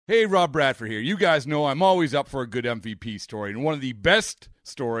Hey, Rob Bradford here. You guys know I'm always up for a good MVP story, and one of the best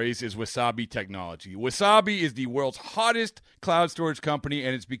stories is Wasabi Technology. Wasabi is the world's hottest cloud storage company,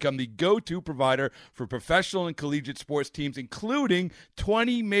 and it's become the go-to provider for professional and collegiate sports teams, including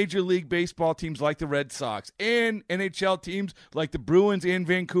 20 Major League Baseball teams like the Red Sox and NHL teams like the Bruins and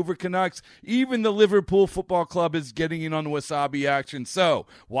Vancouver Canucks. Even the Liverpool Football Club is getting in on the Wasabi action. So,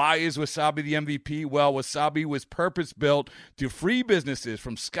 why is Wasabi the MVP? Well, Wasabi was purpose-built to free businesses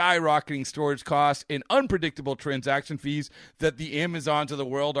from skyrocketing storage costs and unpredictable transaction fees that the Amazons of the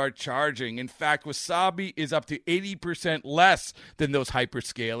world are charging. In fact, Wasabi is up to 80% less than those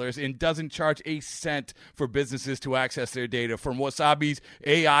hyperscalers and doesn't charge a cent for businesses to access their data. From Wasabi's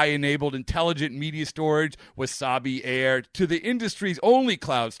AI-enabled intelligent media storage, Wasabi Air, to the industry's only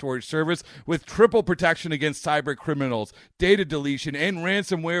cloud storage service with triple protection against cyber criminals, data deletion, and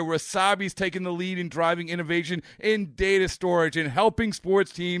ransomware, Wasabi's taken the lead in driving innovation in data storage and helping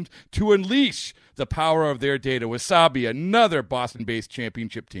sports teams to unleash the power of their data. Wasabi, another Boston-based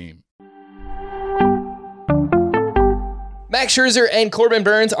championship team. Max Scherzer and Corbin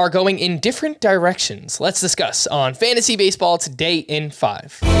Burnes are going in different directions. Let's discuss on Fantasy Baseball Today in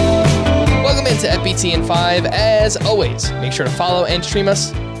 5. Welcome into FBT in 5. As always, make sure to follow and stream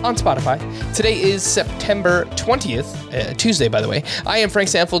us on Spotify. Today is September 20th, Tuesday, by the way. I am Frank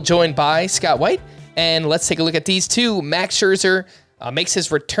Stanfield, joined by Scott White, and let's take a look at these two. Max Scherzer makes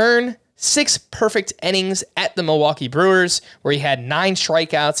his return, 6 perfect innings at the Milwaukee Brewers, where he had 9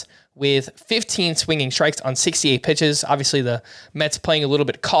 strikeouts with 15 swinging strikes on 68 pitches. Obviously, the Mets playing a little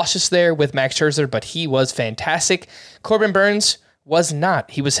bit cautious there with Max Scherzer, but he was fantastic. Corbin Burnes was not.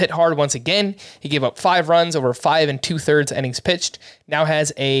 He was hit hard once again. He gave up 5 runs over 5 2/3 innings pitched. Now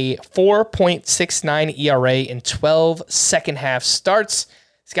has a 4.69 ERA in 12 second-half starts.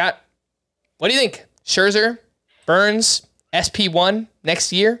 Scott, what do you think? Scherzer, Burnes, SP1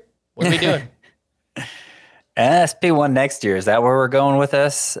 next year? What are we doing? SP1 next year. Is that where we're going with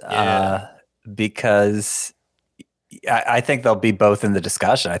this? Yeah. Because I think they'll be both in the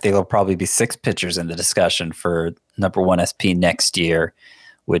discussion. I think there'll probably be 6 pitchers in the discussion for number 1 SP next year,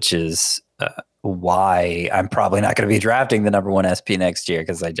 which is why I'm probably not going to be drafting the number 1 SP next year,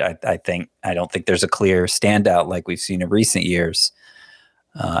 because I don't think there's a clear standout like we've seen in recent years.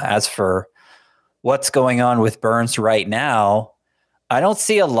 As for what's going on with Burnes right now, I don't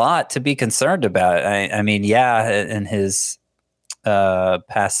see a lot to be concerned about. I mean, yeah, in his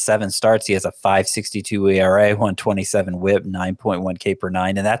past 7 starts, he has a 5.62 ERA, 127 WHIP, 9.1 K per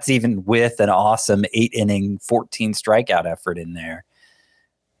 9, and that's even with an awesome 8-inning, 14 strikeout effort in there.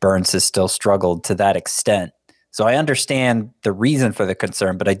 Burnes has still struggled to that extent. So I understand the reason for the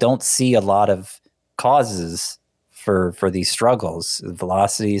concern, but I don't see a lot of causes for these struggles. The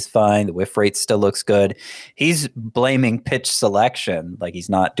velocity is fine. The whiff rate still looks good. He's blaming pitch selection, like he's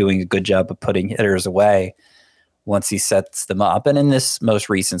not doing a good job of putting hitters away once he sets them up. And in this most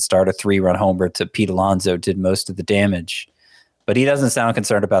recent start, a 3-run homer to Pete Alonso did most of the damage. But he doesn't sound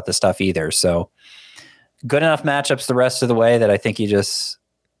concerned about the stuff either. So good enough matchups the rest of the way that I think you just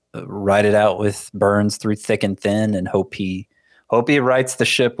ride it out with Burnes through thick and thin and hope he rights the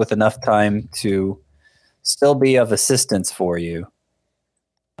ship with enough time to still be of assistance for you.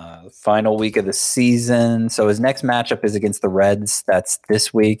 Final week of the season. So his next matchup is against the Reds. That's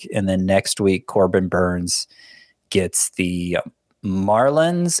this week. And then next week, Corbin Burnes gets the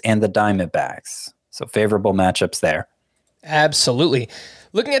Marlins and the Diamondbacks. So favorable matchups there. Absolutely.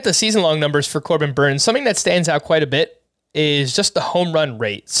 Looking at the season-long numbers for Corbin Burnes, something that stands out quite a bit is just the home run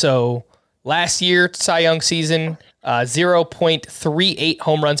rate. So last year, Cy Young season, 0.38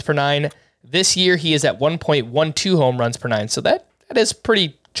 home runs per 9. This year, he is at 1.12 home runs per 9. So that is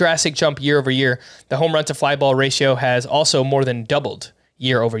pretty drastic jump year over year. The home run to fly ball ratio has also more than doubled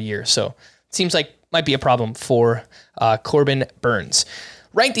year over year. So it seems like might be a problem for Corbin Burnes.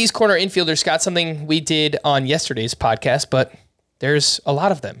 Rank these corner infielders, Scott, something we did on yesterday's podcast, but there's a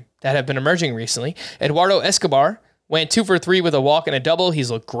lot of them that have been emerging recently. Eduardo Escobar went 2 for 3 with a walk and a double.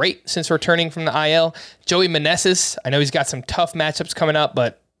 He's looked great since returning from the IL. Joey Meneses, I know he's got some tough matchups coming up,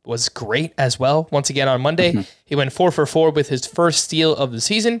 but was great as well. Once again on Monday, he went 4 for 4 with his first steal of the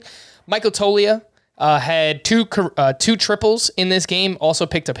season. Michael Toglia had two triples in this game, also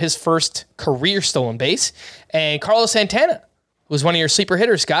picked up his first career stolen base. And Carlos Santana was one of your sleeper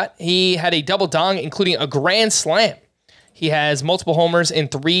hitters, Scott. He had a double dong, including a grand slam. He has multiple homers in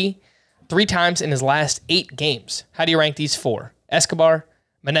three times in his last 8 games. How do you rank these 4? Escobar,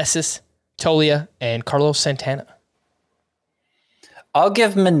 Meneses, Toglia, and Carlos Santana. I'll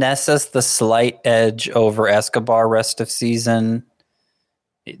give Meneses the slight edge over Escobar rest of season.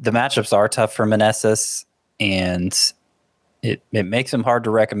 The matchups are tough for Meneses, and it makes him hard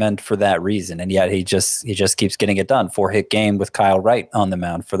to recommend for that reason. And yet he just keeps getting it done. 4-hit game with Kyle Wright on the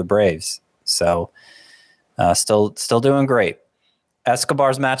mound for the Braves. So still doing great.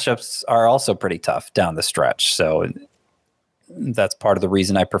 Escobar's matchups are also pretty tough down the stretch. So that's part of the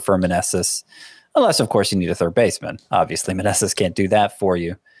reason I prefer Meneses. Unless, of course, you need a third baseman. Obviously, Meneses can't do that for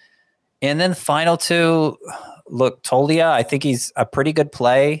you. And then final two, look, Tolia, I think he's a pretty good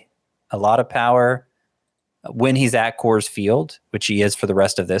play. A lot of power when he's at Coors Field, which he is for the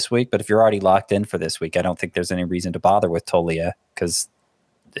rest of this week. But if you're already locked in for this week, I don't think there's any reason to bother with Tolia because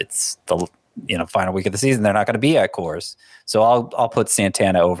it's the final week of the season. They're not going to be at Coors. So I'll put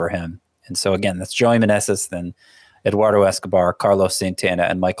Santana over him. And so, again, that's Joey Meneses, then Eduardo Escobar, Carlos Santana,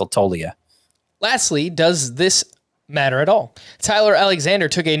 and Michael Tolia. Lastly, does this matter at all? Tyler Alexander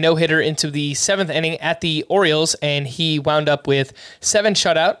took a no-hitter into the 7th inning at the Orioles, and he wound up with 7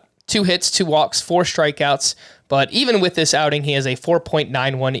 shutout, 2 hits, 2 walks, 4 strikeouts. But even with this outing, he has a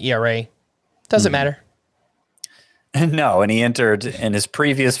 4.91 ERA. Doesn't matter. No, and he entered in his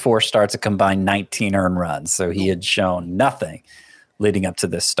previous 4 starts a combined 19 earned runs, so he had shown nothing leading up to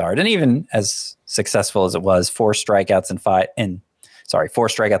this start. And even as successful as it was, 4 strikeouts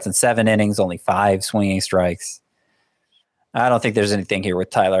in 7 innings, only 5 swinging strikes. I don't think there's anything here with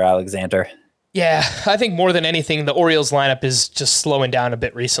Tyler Alexander. Yeah, I think more than anything, the Orioles lineup is just slowing down a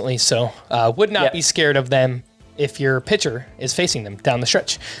bit recently, so would not be scared of them if your pitcher is facing them down the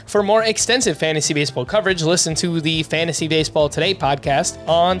stretch. For more extensive fantasy baseball coverage, listen to the Fantasy Baseball Today podcast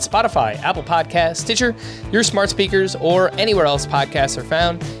on Spotify, Apple Podcasts, Stitcher, your smart speakers, or anywhere else podcasts are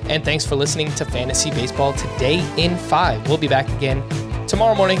found. And thanks for listening to Fantasy Baseball Today in 5. We'll be back again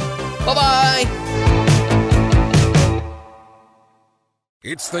tomorrow morning. Bye-bye!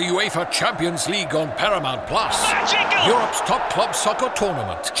 It's the UEFA Champions League on Paramount+. Europe's top club soccer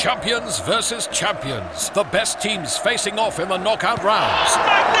tournament. Champions versus champions. The best teams facing off in the knockout rounds.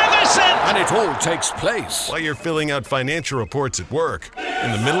 Magnificent! And it all takes place while you're filling out financial reports at work,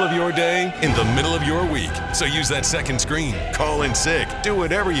 in the middle of your day, in the middle of your week. So use that second screen. Call in sick. Do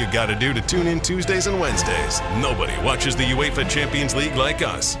whatever you got to do to tune in Tuesdays and Wednesdays. Nobody watches the UEFA Champions League like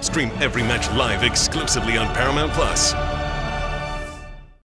us. Stream every match live exclusively on Paramount+.